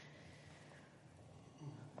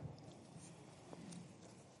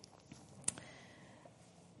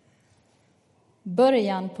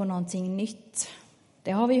Början på någonting nytt.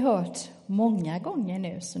 Det har vi hört många gånger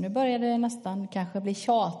nu, så nu börjar det nästan kanske bli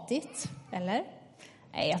tjatigt, eller?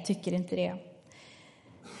 Nej, jag tycker inte det.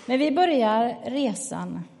 Men vi börjar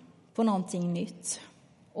resan på någonting nytt.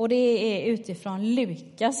 Och det är utifrån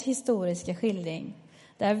Lukas historiska skildring,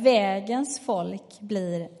 där vägens folk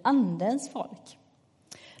blir andens folk.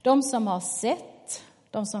 De som har sett,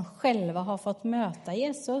 de som själva har fått möta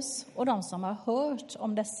Jesus och de som har hört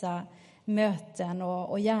om dessa möten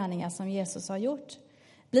och gärningar som Jesus har gjort,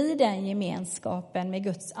 blir den gemenskapen med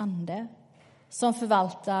Guds ande som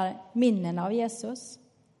förvaltar minnen av Jesus,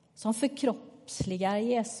 som förkroppsligar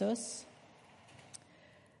Jesus,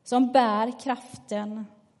 som bär kraften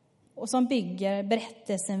och som bygger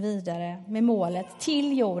berättelsen vidare med målet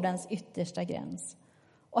till jordens yttersta gräns.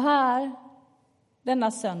 Och här,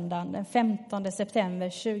 denna söndag, den 15 september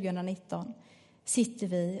 2019, sitter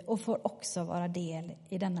vi och får också vara del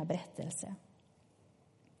i denna berättelse.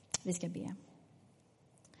 Vi ska be.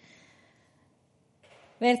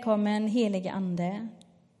 Välkommen helige ande,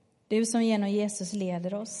 du som genom Jesus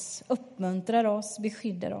leder oss, uppmuntrar oss,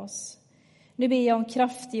 beskyddar oss. Nu ber jag om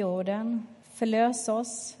kraft i orden, förlös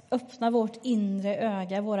oss, öppna vårt inre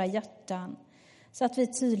öga, våra hjärtan, så att vi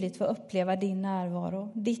tydligt får uppleva din närvaro,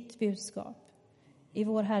 ditt budskap. I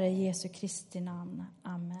vår Herre Jesu Kristi namn.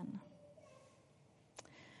 Amen.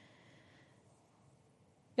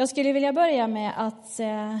 Jag skulle vilja börja med att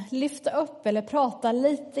lyfta upp eller prata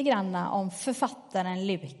lite grann om författaren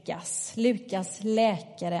Lukas. Lukas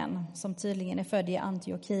läkaren som tydligen är född i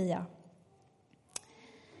Antiochia.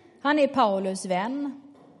 Han är Paulus vän.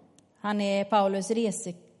 Han är Paulus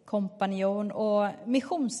resekompanjon och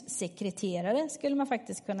missionssekreterare skulle man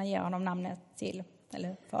faktiskt kunna ge honom namnet till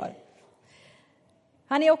eller för.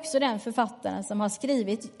 Han är också den författaren som har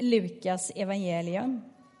skrivit Lukas evangelium.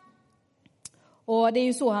 Och det är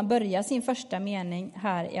ju så han börjar sin första mening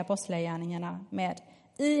här i Apostlagärningarna med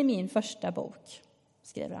i min första bok,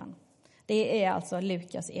 skriver han. Det är alltså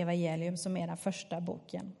Lukas evangelium som är den första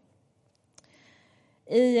boken.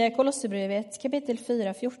 I Kolosserbrevet kapitel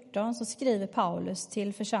 4:14 så skriver Paulus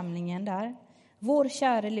till församlingen där: Vår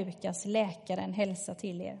käre Lukas, läkaren, hälsa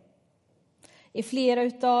till er. I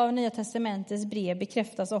flera av Nya testamentets brev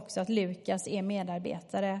bekräftas också att Lukas är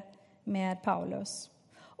medarbetare med Paulus.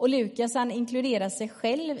 Och Lukas han inkluderar sig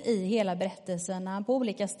själv i hela berättelsen. Han på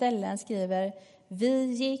olika ställen skriver vi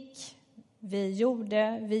gick, vi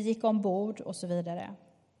gjorde, vi gick ombord och så vidare.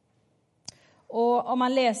 Och om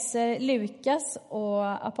man läser Lukas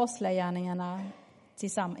och Apostlagärningarna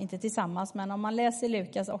inte tillsammans, men om man läser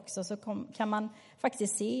Lukas också så kan man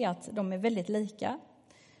faktiskt se att de är väldigt lika.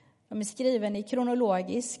 De är skriven i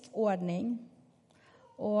kronologisk ordning.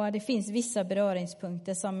 Och det finns vissa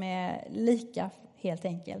beröringspunkter som är lika helt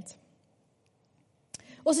enkelt.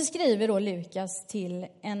 Och så skriver då Lukas till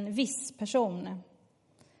en viss person.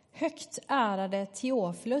 Högt ärade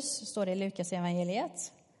Teofilus står det i Lukas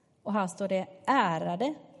evangeliet. Och här står det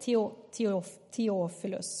ärade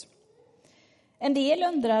Teofilus. En del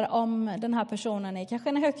undrar om den här personen är kanske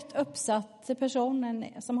en högt uppsatt person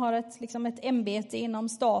som har ett ämbete inom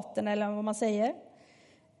staten eller vad man säger.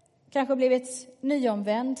 Kanske blivit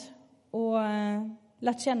nyomvänd och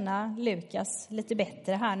lärt känna Lukas lite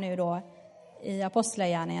bättre här nu då i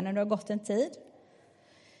Apostlagärningarna när det har gått en tid.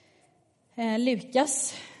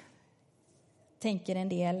 Lukas, tänker en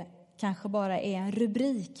del, kanske bara är en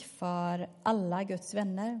rubrik för alla Guds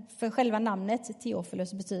vänner. För själva namnet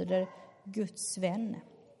Teofilus betyder Guds vän.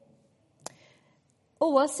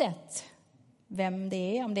 Oavsett vem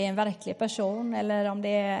det är, om det är en verklig person eller om det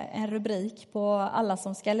är en rubrik på alla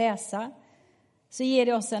som ska läsa, så ger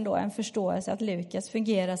det oss ändå en förståelse att Lukas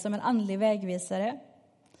fungerar som en andlig vägvisare.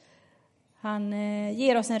 Han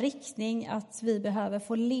ger oss en riktning att vi behöver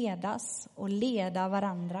få ledas och leda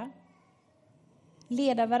varandra.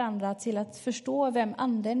 Leda varandra till att förstå vem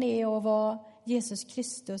anden är och vad Jesus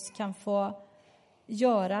Kristus kan få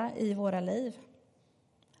göra i våra liv.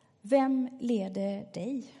 Vem leder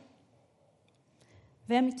dig?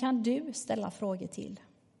 Vem kan du ställa frågor till?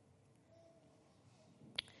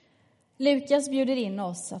 Lukas bjuder in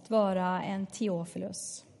oss att vara en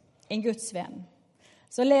Teofilus, en Guds vän.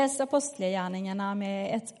 Så läs Apostlagärningarna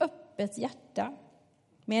med ett öppet hjärta,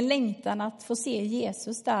 med en längtan att få se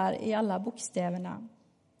Jesus där i alla bokstäverna.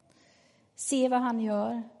 Se vad han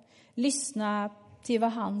gör, lyssna till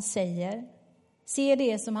vad han säger, se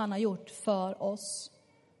det som han har gjort för oss.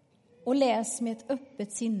 Och läs med ett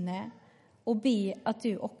öppet sinne och be att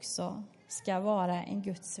du också ska vara en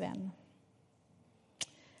Guds vän.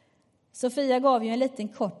 Sofia gav ju en liten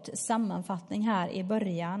kort sammanfattning här i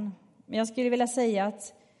början. Men jag skulle vilja säga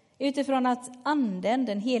att Utifrån att anden,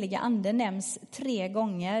 den heliga anden, nämns 3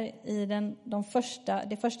 gånger i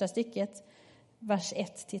det första stycket, vers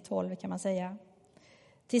 1-12 kan man säga.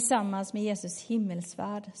 Tillsammans med Jesus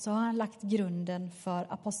himmelsfärd så har han lagt grunden för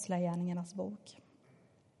apostlagärningarnas bok.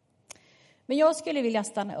 Men jag skulle vilja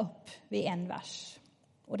stanna upp vid en vers.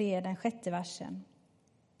 Och det är den 6:e versen.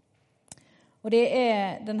 Och det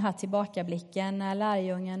är den här tillbakablicken när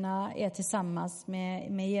lärjungarna är tillsammans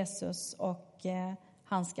med Jesus och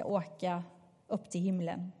han ska åka upp till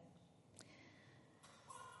himlen.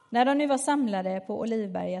 När de nu var samlade på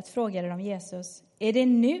Olivberget frågade de Jesus: är det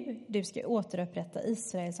nu du ska återupprätta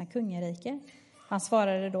Israel som kungarike? Han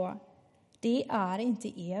svarade då: det är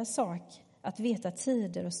inte er sak att veta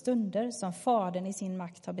tider och stunder som Fadern i sin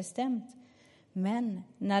makt har bestämt. Men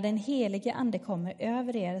när den helige ande kommer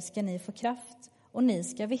över er ska ni få kraft och ni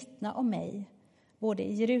ska vittna om mig, både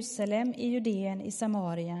i Jerusalem, i Judeen, i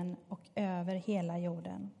Samarien och över hela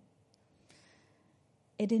jorden.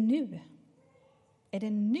 Är det nu? Är det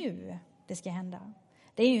nu det ska hända?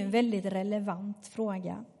 Det är ju en väldigt relevant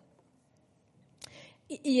fråga.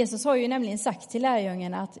 Jesus har ju nämligen sagt till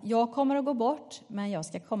lärjungarna att jag kommer att gå bort, men jag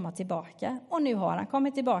ska komma tillbaka. Och nu har han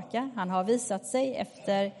kommit tillbaka. Han har visat sig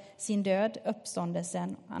efter sin död,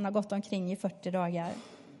 uppståndelsen. Han har gått omkring i 40 dagar.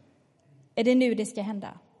 Är det nu det ska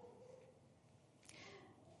hända?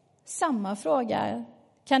 Samma fråga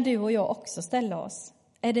kan du och jag också ställa oss.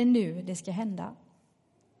 Är det nu det ska hända?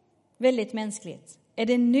 Väldigt mänskligt. Är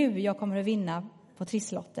det nu jag kommer att vinna på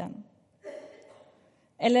trisslotten?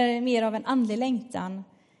 Eller mer av en andlig längtan.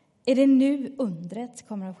 Är det nu undret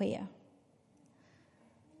kommer att ske?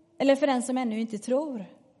 Eller för den som ännu inte tror.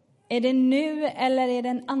 Är det nu eller är det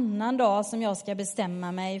en annan dag som jag ska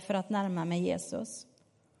bestämma mig för att närma mig Jesus?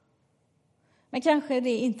 Men kanske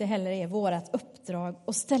det inte heller är vårt uppdrag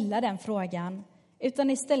att ställa den frågan. Utan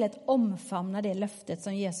istället omfamna det löftet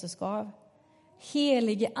som Jesus gav.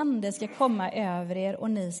 Helige ande ska komma över er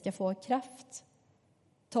och ni ska få kraft.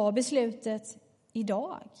 Ta beslutet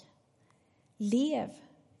idag. Lev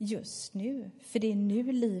just nu, för det är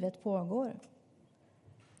nu livet pågår.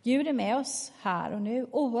 Gud är med oss här och nu,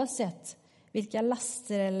 oavsett vilka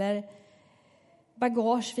laster eller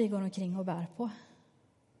bagage vi går omkring och bär på.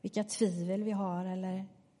 Vilka tvivel vi har eller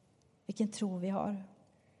vilken tro vi har.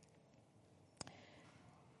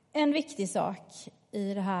 En viktig sak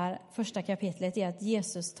i det här första kapitlet är att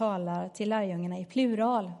Jesus talar till lärjungarna i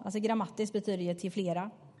plural. Alltså grammatiskt betyder det till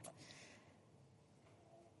flera.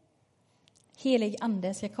 Helig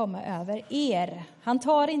ande ska komma över er. Han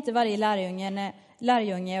tar inte varje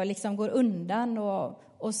lärjunge och liksom går undan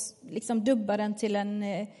och liksom dubbar den till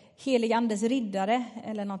en helig andes riddare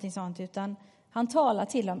eller någonting sånt. Utan han talar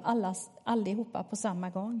till dem allihopa på samma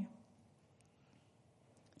gång.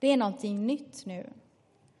 Det är någonting nytt nu.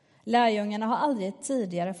 Lärjungarna har aldrig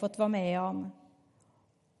tidigare fått vara med om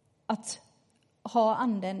att ha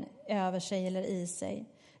anden över sig eller i sig.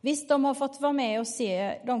 Visst, de har fått vara med och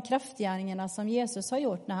se de kraftgärningarna som Jesus har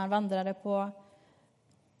gjort när han vandrade på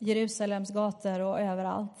Jerusalems gator och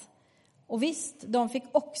överallt. Och visst, de fick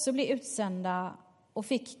också bli utsända och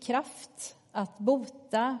fick kraft att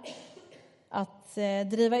bota, att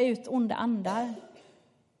driva ut onda andar.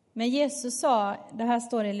 Men Jesus sa, det här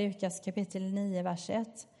står i Lukas kapitel 9, vers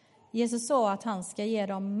 1. Jesus sa att han ska ge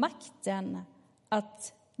dem makten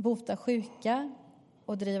att bota sjuka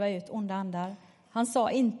och driva ut onda andar. Han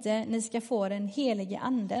sa inte, ni ska få den helige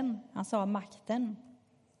anden. Han sa makten.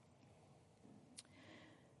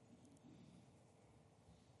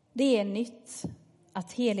 Det är nytt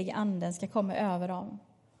att helige anden ska komma över dem.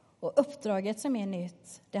 Och uppdraget som är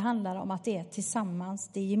nytt, det handlar om att det är tillsammans,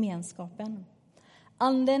 det är gemenskapen.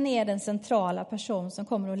 Anden är den centrala person som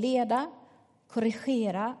kommer att leda,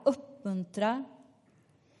 korrigera, uppmuntra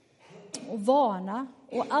och varna.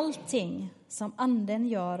 Och allting som anden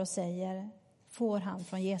gör och säger får han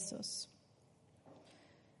från Jesus.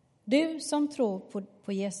 Du som tror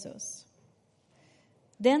på Jesus,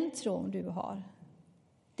 den tron du har,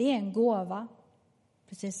 det är en gåva.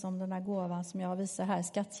 Precis som den här gåvan som jag visar här i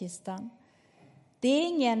skattkistan. Det är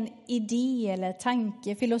ingen idé eller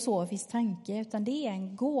tanke, filosofisk tanke, utan det är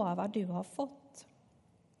en gåva du har fått.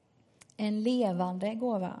 En levande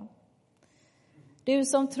gåva. Du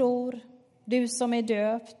som tror, du som är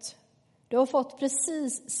döpt, du har fått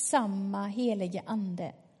precis samma helige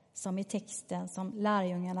ande som i texten som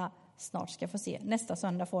lärjungarna snart ska få se. Nästa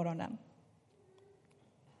söndag får de den.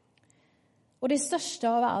 Och det största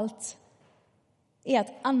av allt är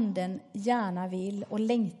att anden gärna vill och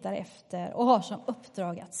längtar efter och har som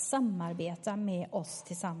uppdrag att samarbeta med oss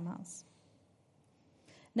tillsammans.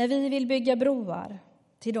 När vi vill bygga broar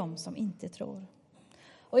till dem som inte tror.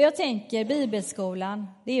 Och jag tänker bibelskolan,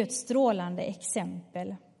 det är ju ett strålande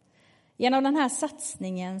exempel. Genom den här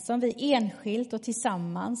satsningen som vi enskilt och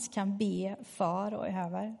tillsammans kan be för och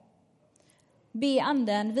över. Be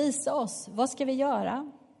anden visa oss, vad ska vi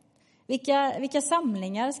göra? Vilka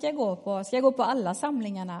samlingar ska jag gå på? Ska jag gå på alla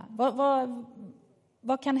samlingarna?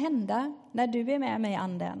 Vad kan hända när du är med mig,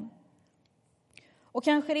 anden? Och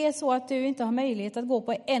kanske det är så att du inte har möjlighet att gå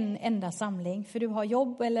på en enda samling, för du har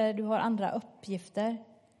jobb eller du har andra uppgifter.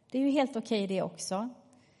 Det är ju helt okej det också.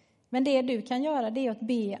 Men det du kan göra, det är att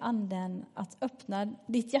be anden att öppna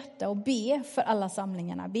ditt hjärta och be för alla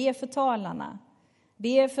samlingarna. Be för talarna,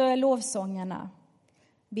 be för lovsångarna,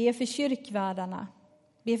 be för kyrkvärdarna,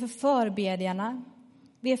 be för förbedjarna,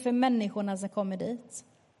 be för människorna som kommer dit.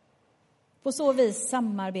 På så vis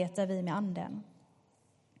samarbetar vi med anden.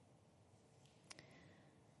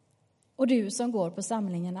 Och du som går på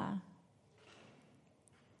samlingarna,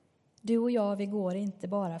 du och jag, vi går inte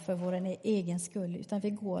bara för vår egen skull, utan vi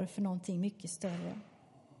går för någonting mycket större.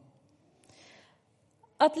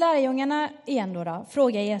 Att lärjungarna igen då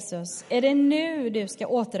frågar Jesus, är det nu du ska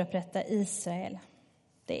återupprätta Israel?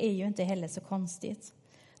 Det är ju inte heller så konstigt.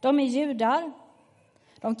 De är judar,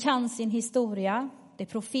 de kan sin historia, det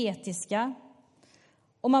profetiska.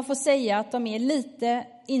 Och man får säga att de är lite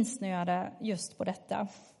insnöade just på detta.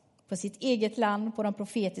 På sitt eget land, på de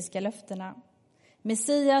profetiska löftena.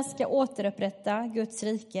 Messias ska återupprätta Guds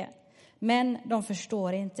rike, men de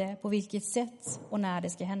förstår inte på vilket sätt och när det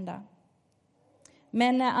ska hända.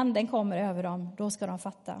 Men när anden kommer över dem, då ska de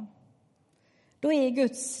fatta. Då är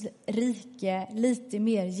Guds rike lite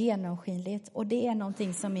mer genomskinligt, och det är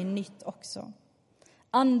någonting som är nytt också.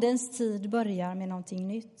 Andens tid börjar med någonting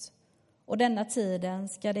nytt, och denna tiden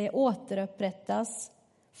ska det återupprättas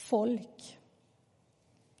folk.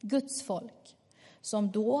 Guds folk,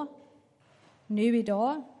 som då, nu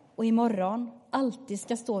idag och imorgon alltid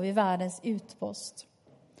ska stå vid världens utpost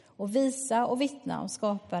och visa och vittna om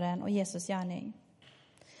skaparen och Jesus gärning.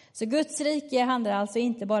 Så Guds rike handlar alltså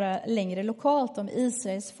inte bara längre lokalt om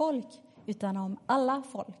Israels folk, utan om alla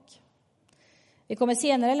folk. Vi kommer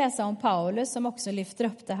senare läsa om Paulus som också lyfter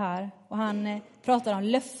upp det här, och han pratar om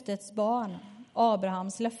löftets barn,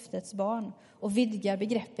 Abrahams löftets barn, och vidgar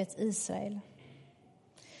begreppet Israel.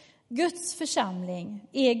 Guds församling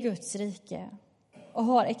är Guds rike och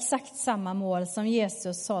har exakt samma mål som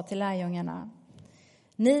Jesus sa till lärjungarna.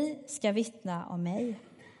 Ni ska vittna om mig.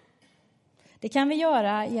 Det kan vi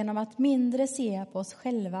göra genom att mindre se på oss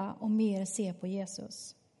själva och mer se på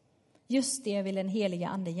Jesus. Just det vill den heliga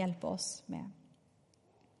ande hjälpa oss med.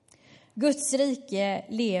 Guds rike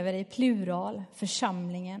lever i plural,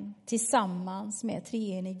 församlingen, tillsammans med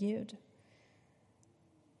treenig Gud.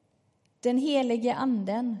 Den helige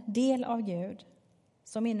anden, del av Gud,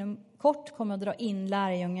 som inom kort kommer att dra in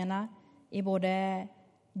lärjungarna i både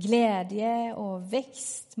glädje och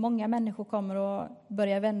växt. Många människor kommer att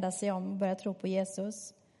börja vända sig om och börja tro på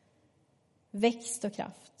Jesus. Växt och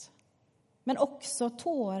kraft. Men också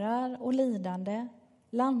tårar och lidande,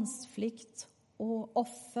 landsflykt och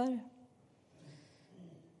offer.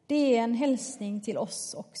 Det är en hälsning till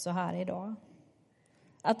oss också här idag.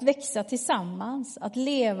 Att växa tillsammans, att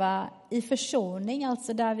leva i försoning,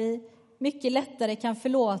 alltså där vi mycket lättare kan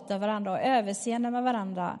förlåta varandra och överseende med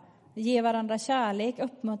varandra, ge varandra kärlek,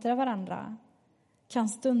 uppmuntra varandra, kan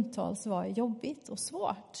stundtals vara jobbigt och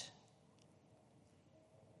svårt.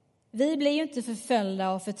 Vi blir ju inte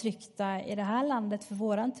förföljda och förtryckta i det här landet för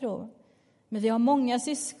våran tro, men vi har många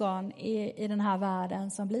syskon i den här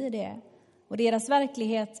världen som blir det. Och deras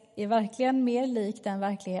verklighet är verkligen mer lik den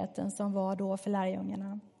verkligheten som var då för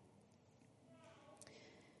lärjungarna.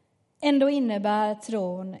 Ändå innebär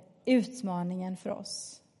tron utmaningen för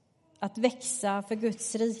oss. Att växa för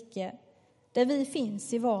Guds rike där vi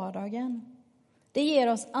finns i vardagen. Det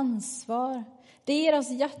ger oss ansvar. Det ger oss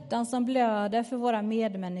hjärtan som blöder för våra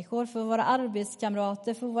medmänniskor, för våra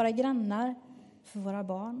arbetskamrater, för våra grannar, för våra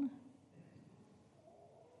barn.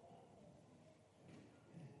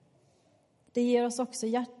 Det ger oss också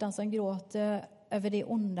hjärtan som gråter över det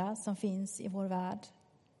onda som finns i vår värld,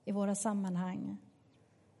 i våra sammanhang.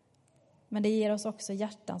 Men det ger oss också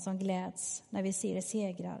hjärtan som gläds när vi ser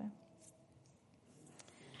segrar.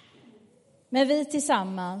 Men vi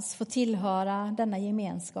tillsammans får tillhöra denna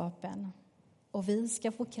gemenskapen. Och vi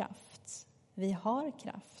ska få kraft. Vi har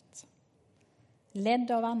kraft.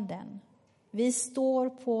 Ledd av anden. Vi står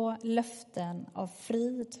på löften av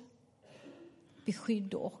frid,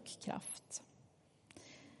 beskydd och kraft.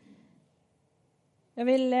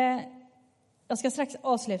 Jag ska strax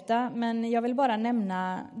avsluta, men jag vill bara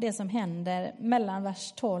nämna det som händer mellan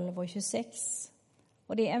vers 12 och 26.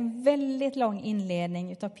 Och det är en väldigt lång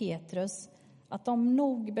inledning utav Petrus att de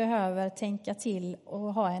nog behöver tänka till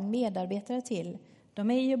och ha en medarbetare till.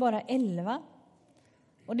 De är ju bara 11.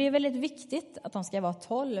 Och det är väldigt viktigt att de ska vara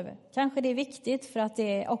 12. Kanske det är viktigt för att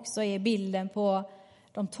det också är bilden på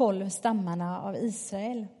de 12 stammarna av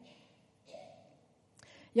Israel.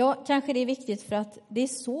 Ja, kanske det är viktigt för att det är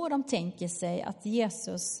så de tänker sig att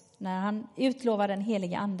Jesus, när han utlovar den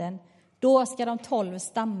heliga anden, då ska de 12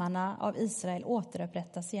 stammarna av Israel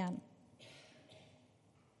återupprättas igen.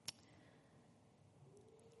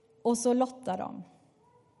 Och så lottar de.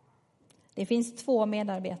 Det finns 2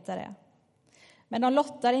 medarbetare. Men de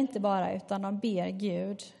lottar inte bara, utan de ber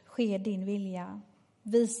Gud, ske din vilja.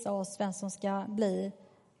 Visa oss vem som ska bli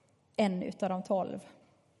en utav de 12.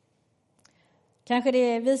 Kanske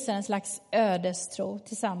det visar en slags ödestro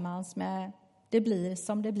tillsammans med det blir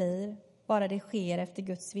som det blir, bara det sker efter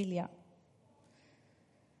Guds vilja.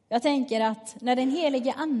 Jag tänker att när den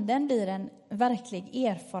helige anden blir en verklig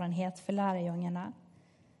erfarenhet för lärjungarna,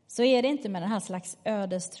 så är det inte med den här slags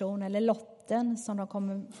ödestron eller lotten som de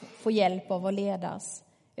kommer få hjälp av att ledas,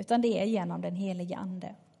 utan det är genom den helige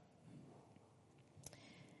ande.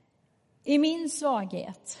 I min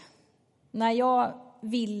svaghet, när jag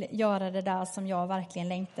vill göra det där som jag verkligen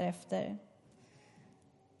längtar efter,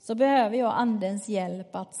 så behöver jag andens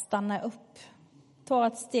hjälp att stanna upp, ta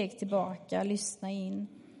ett steg tillbaka, lyssna in.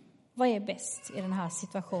 Vad är bäst i den här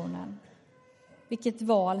situationen? Vilket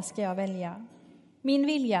val ska jag välja? Min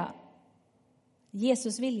vilja,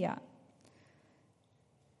 Jesus vilja.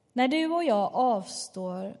 När du och jag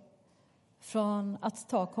avstår från att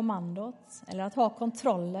ta kommandot eller att ha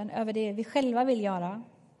kontrollen över det vi själva vill göra,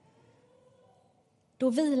 då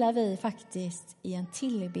vilar vi faktiskt i en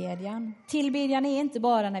tillbedjan. Tillbedjan är inte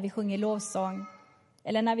bara när vi sjunger lovsång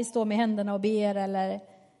eller när vi står med händerna och ber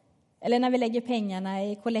eller när vi lägger pengarna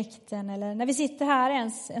i kollekten eller när vi sitter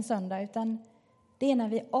här en söndag, utan det är när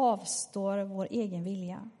vi avstår vår egen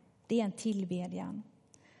vilja. Det är en tillbedjan.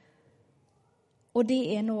 Och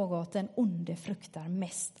det är något den onde fruktar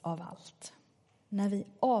mest av allt. När vi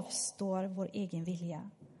avstår vår egen vilja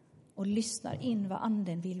och lyssnar in vad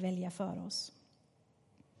anden vill välja för oss.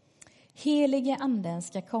 Helige anden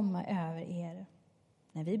ska komma över er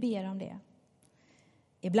när vi ber om det.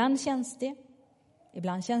 Ibland känns det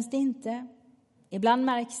inte. Ibland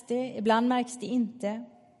märks det inte.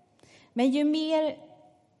 Men ju mer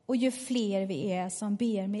och ju fler vi är som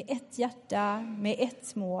ber med ett hjärta, med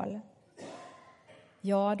ett mål,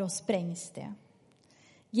 ja, då sprängs det.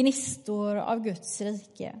 Gnistor av Guds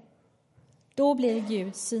rike. Då blir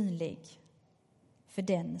Gud synlig för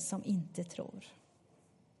den som inte tror.